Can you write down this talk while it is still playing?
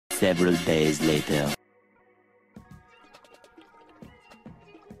Several days later.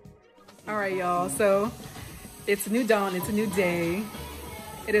 All right, y'all. So it's a new dawn. It's a new day.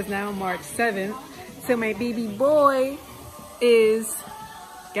 It is now March 7th. So my baby boy is,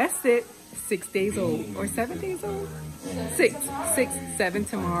 guess it, 6 days old or 7 days old? 7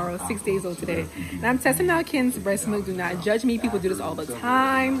 tomorrow, 6 days old today. And I'm testing out Ken's breast milk. Do not judge me. People do this all the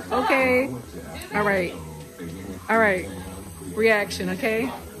time. Okay. All right. All right. Reaction. Okay.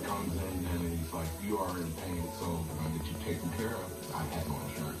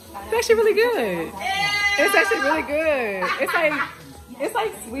 It's actually really good. It's actually really good. It's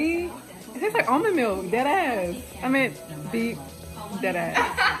like sweet. It tastes like almond milk. Dead ass. I meant beef. Dead ass.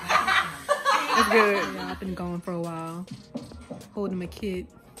 It's good. Yeah, I've been going for a while. Holding my kid.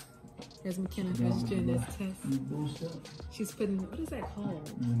 There's McKenna registering this test. She's putting, what is that called?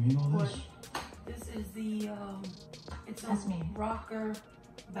 What? This is the, it's a rocker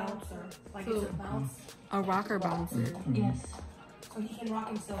bouncer. Like So, it's a bounce. A rocker bouncer. Yes. So he can rock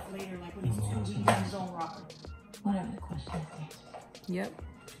himself later, like when he's 2, he has his own rocker. Whatever the question is. Yep.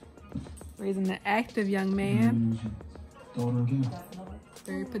 Raising an active young man. Definitely.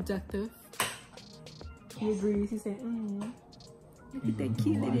 Very productive. He agrees. He said, look at that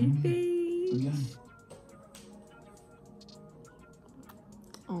cute little face.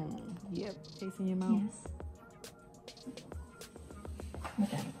 Oh, yep. Tasting your mouth.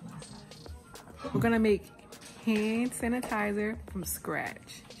 Yes. We're gonna make hand sanitizer from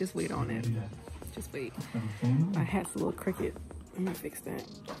scratch. Just wait on it. Just wait. My hat's a little crooked. I'm gonna fix that.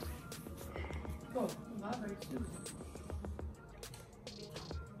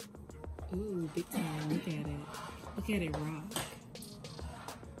 Ooh, big time. Look at it. Look at it rock.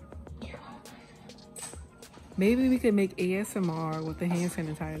 Maybe we could make ASMR with the hand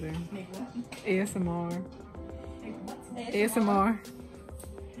sanitizer. Make what? ASMR. Make what? ASMR.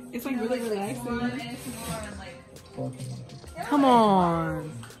 It's like really relaxing. ASMR and like... Come on.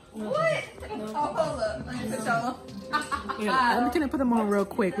 What? Oh, hold up. Let me put y'all on. Yeah, I'm gonna put them on real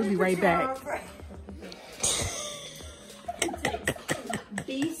quick. We'll be right back.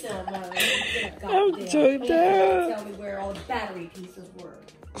 I'm joking. Tell me where all the battery pieces were.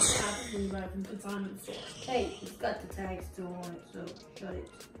 Hey, it's got the tags still on it, so shut it.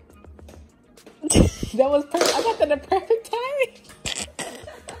 That was perfect. I got that at the perfect time.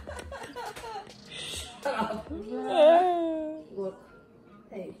 Look,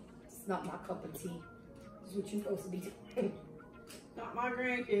 hey, it's not my cup of tea. It's what you're supposed to be doing. Not my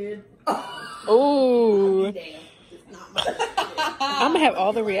grandkid. Ooh. Damn, it's not my grandkid. I'm gonna have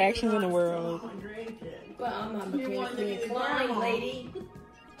all the reactions in the world. My grandkid. But I'm not mechanically inclined, lady.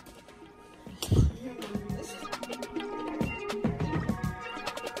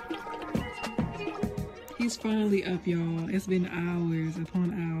 He's finally up, y'all. It's been hours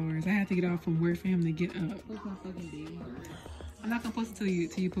upon hours. I had to get off from work for him to get up. What's my fucking baby? I'm not gonna post it till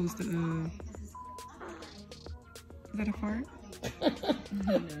you post the Is that a fart?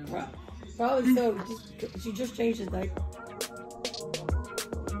 No. Probably so. She just changed his diaper.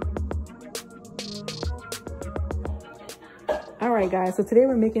 Alright guys, so today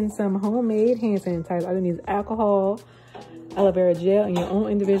we're making some homemade hand sanitizer. All you need is alcohol, aloe vera gel, and your own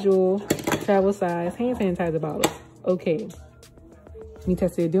individual travel size hand sanitizer bottle. Okay. Me and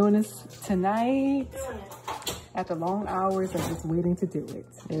Tessie are doing this tonight after long hours of just waiting to do it.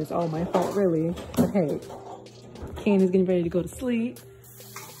 And it's all my fault really. But hey, Candy's getting ready to go to sleep.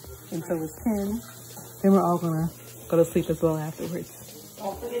 And so is Ken. Then we're all gonna go to sleep as well afterwards.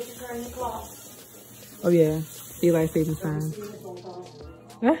 Don't forget to turn the clock. Oh yeah, Eli saving time.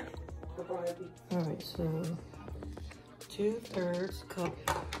 Yeah. Alright, so 2/3 cup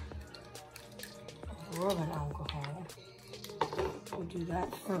of rubbing alcohol. We'll do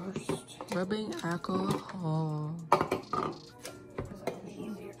that first. Rubbing alcohol.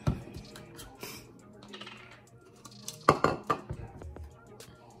 Easier.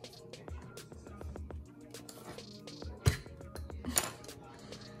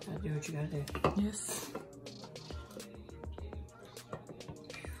 Gotta do what you gotta do. Yes.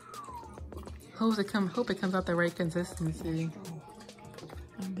 Hope it comes out the right consistency.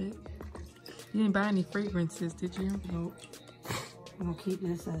 A bit. You didn't buy any fragrances, did you? Nope. I'm gonna keep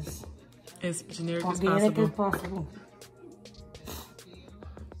this as generic as possible.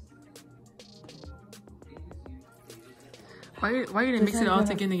 Why you didn't mix it all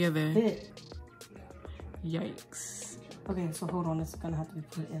together? Fit. Yikes. Okay, so hold on. It's gonna have to be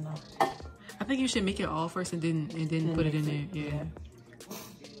put in a... I think you should make it all first and then put it in there. Yeah.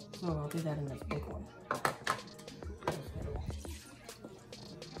 So I'll do that in this big one.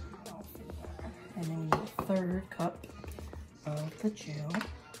 And then we need a 1/3 cup of the gel.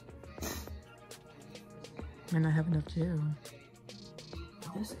 May not have enough gel.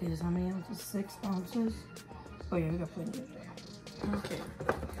 This is, how many ounces? 6 ounces. Oh yeah, we got plenty of gel. Okay.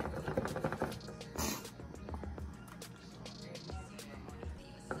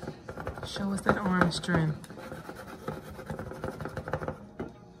 Show us that arm strength.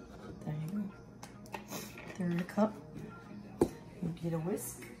 There you go. Third cup. You get a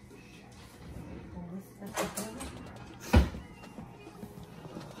whisk.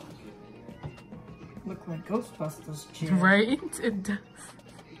 Look like Ghostbusters gel. Right? It does.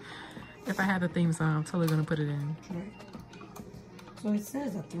 If I had the theme song, I'm totally gonna put it in. Right. So it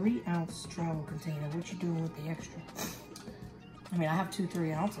says a 3-ounce travel container. What you doing with the extra? I mean, I have 2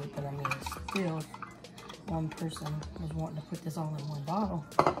 3-ounces, but I mean, still, if one person was wanting to put this all in one bottle,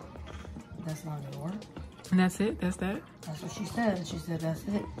 that's not gonna work. And that's it? That's that? That's what she said. She said that's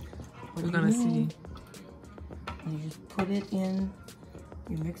it. What We're gonna see. You just put it in,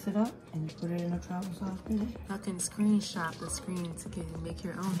 you mix it up, and you put it in a travel size bottle. I can screenshot the screen to make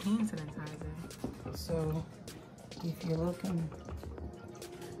your own hand sanitizer. So, if you're looking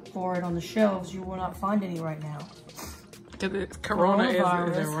for it on the shelves, you will not find any right now. Because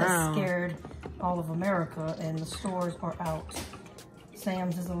coronavirus is around. Has scared all of America, and the stores are out.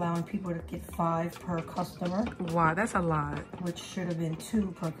 Sam's is allowing people to get 5 per customer. Wow, that's a lot. Which should have been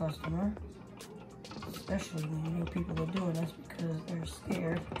 2 per customer. Especially when you know people are doing this because they're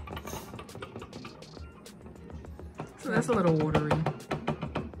scared. So that's a little watery.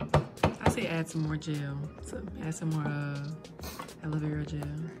 I say add some more gel. So add some more aloe vera gel.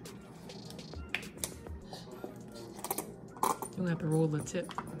 You'll have to roll the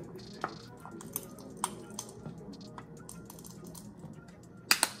tip.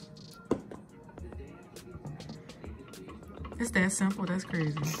 It's that simple. That's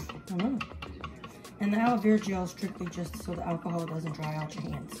crazy. I know. And the aloe vera gel is strictly just so the alcohol doesn't dry out your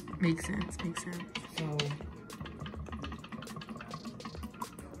hands. Makes sense. Makes sense. So,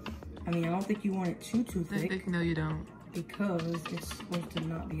 I mean, I don't think you want it too thick. No, you don't. Because it's supposed to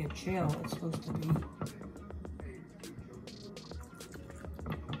not be a gel. It's supposed to be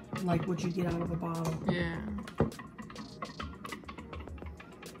like what you get out of a bottle. Yeah.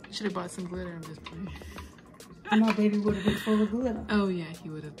 You should have bought some glitter in this place. My baby would have been full of glitter. Oh yeah, he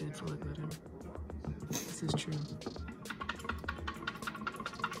would have been full of glitter. This is true.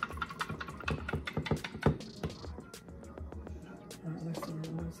 Let's see,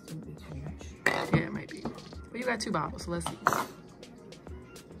 that might still be too much. Yeah, it might be. But you got 2 bottles, so let's see.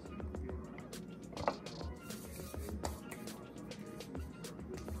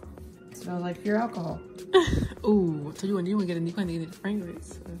 Smells like pure alcohol. Ooh, so you want to get a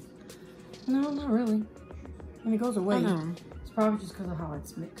fragrance? No, not really. And it goes away. Oh, no. It's probably just because of how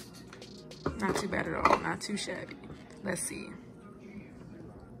it's mixed. Not too bad at all. Not too shabby. Let's see.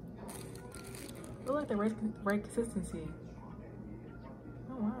 Feel like the right consistency.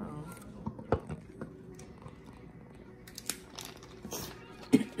 Oh wow.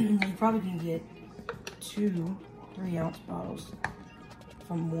 You probably can get 2 3-ounce bottles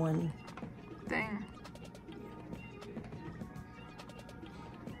from one. Dang.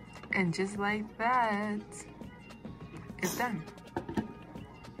 And just like that, it's done.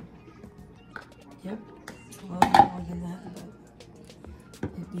 Yep. Well, more than that, but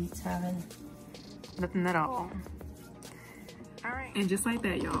it beats having nothing at all. All right. And just like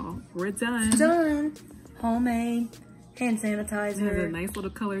that, y'all, we're done. Done. Homemade hand sanitizer. It has a nice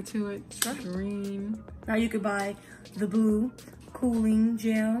little color to it. Sure. Green. Now you could buy the blue cooling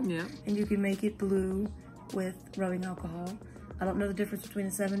gel. Yeah. And you can make it blue with rubbing alcohol. I don't know the difference between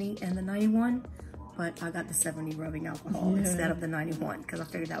the 70 and the 91, but I got the 70 rubbing alcohol instead of the 91 because I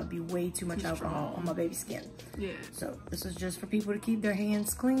figured that would be way too much alcohol on my baby's skin. Yeah. So this is just for people to keep their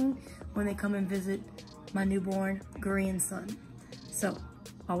hands clean when they come and visit my newborn grandson. So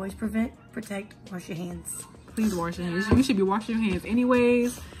always prevent, protect, wash your hands. Please wash your hands. You should be washing your hands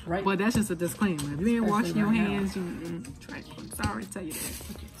anyways. Right. But that's just a disclaimer. If you ain't washing your hands, you try. I'm sorry to tell you that.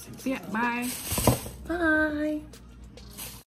 So yeah, bye. Bye.